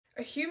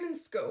A human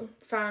skull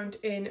found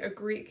in a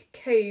Greek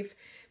cave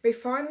may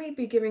finally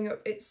be giving up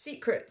its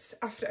secrets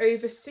after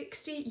over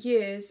 60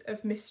 years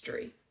of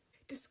mystery.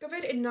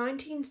 Discovered in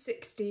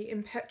 1960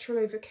 in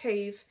Petrolova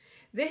Cave,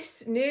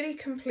 this nearly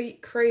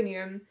complete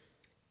cranium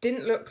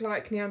didn't look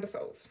like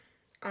Neanderthals,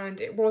 and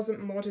it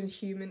wasn't modern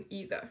human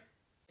either.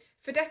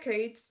 For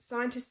decades,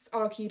 scientists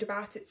argued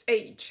about its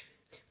age,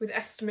 with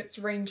estimates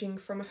ranging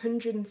from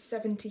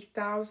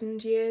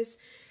 170,000 years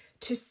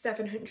to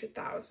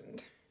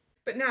 700,000.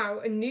 But now,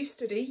 a new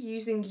study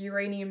using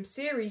uranium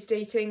series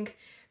dating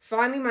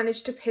finally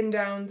managed to pin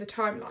down the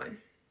timeline.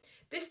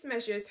 This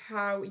measures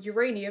how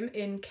uranium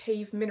in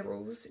cave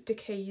minerals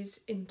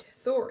decays into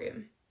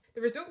thorium.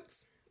 The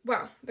results?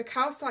 Well, the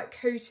calcite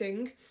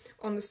coating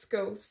on the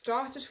skull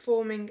started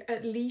forming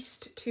at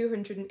least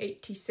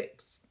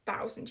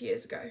 286,000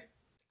 years ago,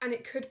 and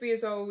it could be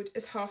as old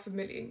as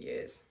 500,000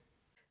 years.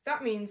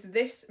 That means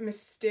this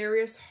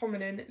mysterious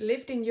hominin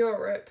lived in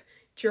Europe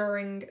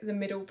during the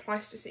Middle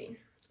Pleistocene,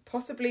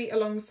 possibly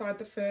alongside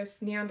the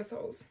first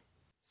Neanderthals.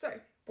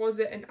 So, was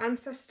it an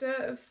ancestor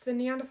of the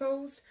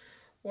Neanderthals?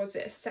 Was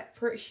it a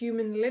separate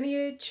human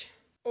lineage?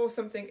 Or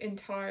something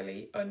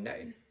entirely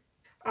unknown?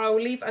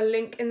 I'll leave a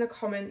link in the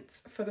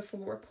comments for the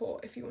full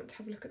report if you want to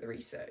have a look at the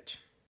research.